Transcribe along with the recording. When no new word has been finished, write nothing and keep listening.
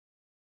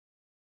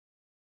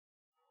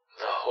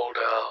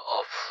holder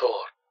of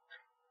thought.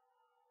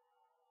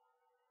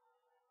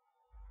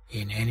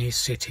 In any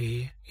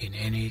city, in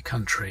any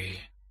country,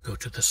 go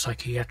to the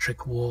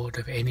psychiatric ward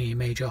of any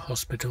major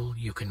hospital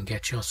you can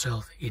get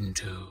yourself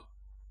into.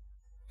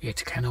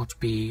 It cannot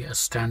be a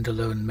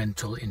standalone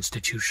mental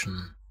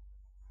institution.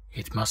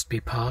 It must be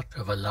part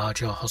of a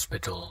larger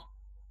hospital.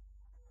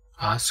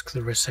 Ask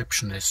the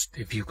receptionist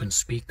if you can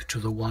speak to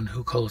the one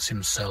who calls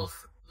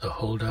himself the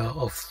holder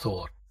of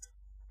thought.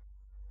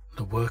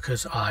 The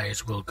worker's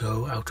eyes will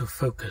go out of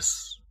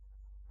focus.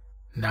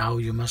 Now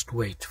you must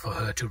wait for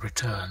her to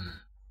return.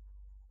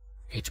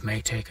 It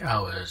may take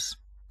hours,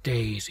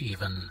 days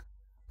even,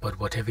 but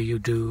whatever you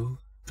do,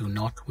 do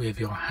not wave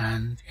your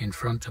hand in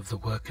front of the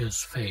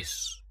worker's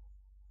face.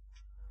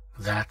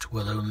 That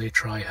will only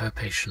try her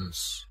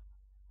patience.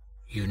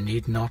 You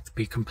need not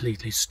be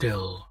completely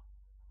still,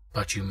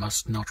 but you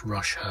must not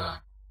rush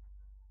her.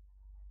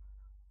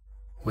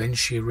 When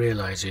she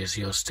realizes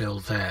you're still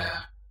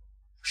there,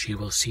 she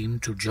will seem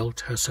to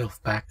jolt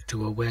herself back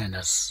to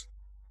awareness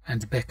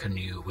and beckon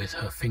you with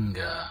her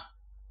finger.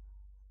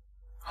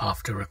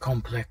 After a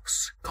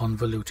complex,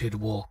 convoluted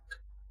walk,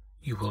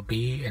 you will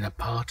be in a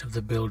part of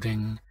the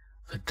building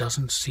that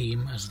doesn't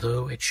seem as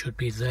though it should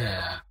be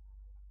there,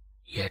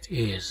 yet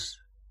is.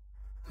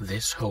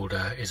 This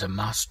holder is a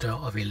master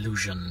of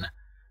illusion,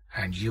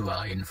 and you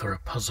are in for a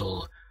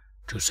puzzle,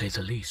 to say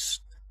the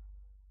least.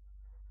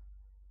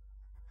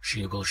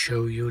 She will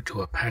show you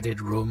to a padded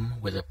room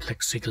with a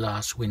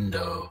plexiglass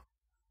window,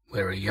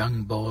 where a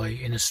young boy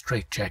in a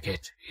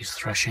straitjacket is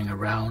thrashing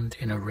around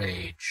in a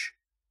rage.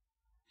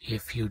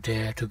 If you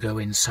dare to go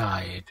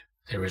inside,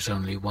 there is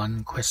only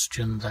one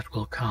question that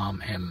will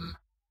calm him.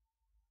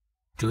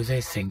 Do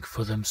they think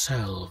for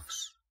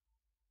themselves?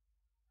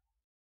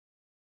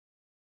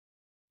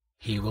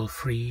 He will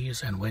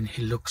freeze, and when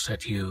he looks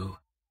at you,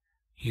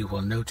 you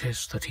will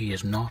notice that he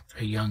is not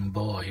a young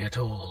boy at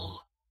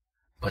all,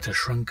 but a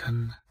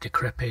shrunken,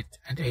 decrepit,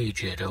 and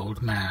aged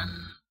old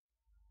man.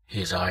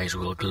 His eyes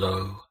will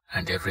glow,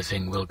 and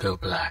everything will go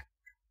black.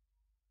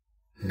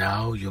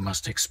 Now you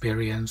must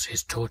experience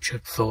his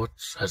tortured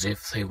thoughts as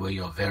if they were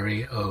your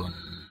very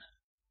own.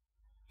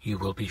 You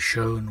will be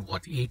shown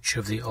what each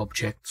of the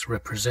objects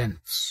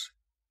represents,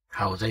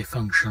 how they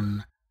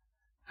function,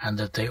 and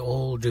that they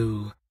all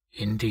do,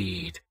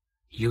 indeed,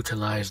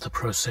 utilize the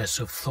process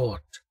of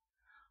thought,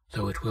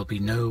 though it will be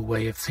no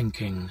way of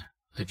thinking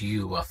that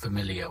you are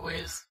familiar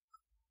with.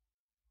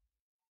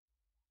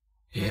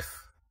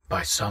 If,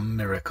 by some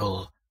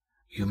miracle,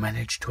 you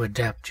manage to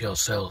adapt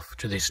yourself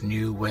to this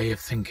new way of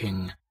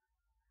thinking,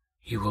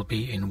 you will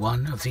be in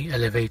one of the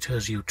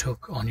elevators you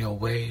took on your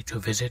way to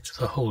visit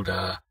the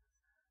holder,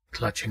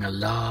 clutching a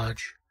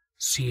large,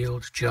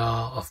 sealed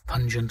jar of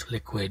pungent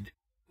liquid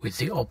with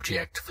the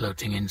object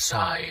floating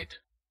inside.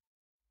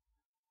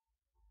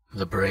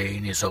 The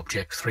brain is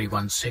object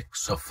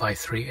 316 of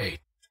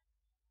 538.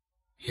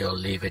 You'll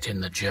leave it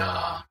in the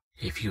jar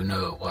if you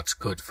know what's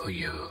good for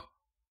you.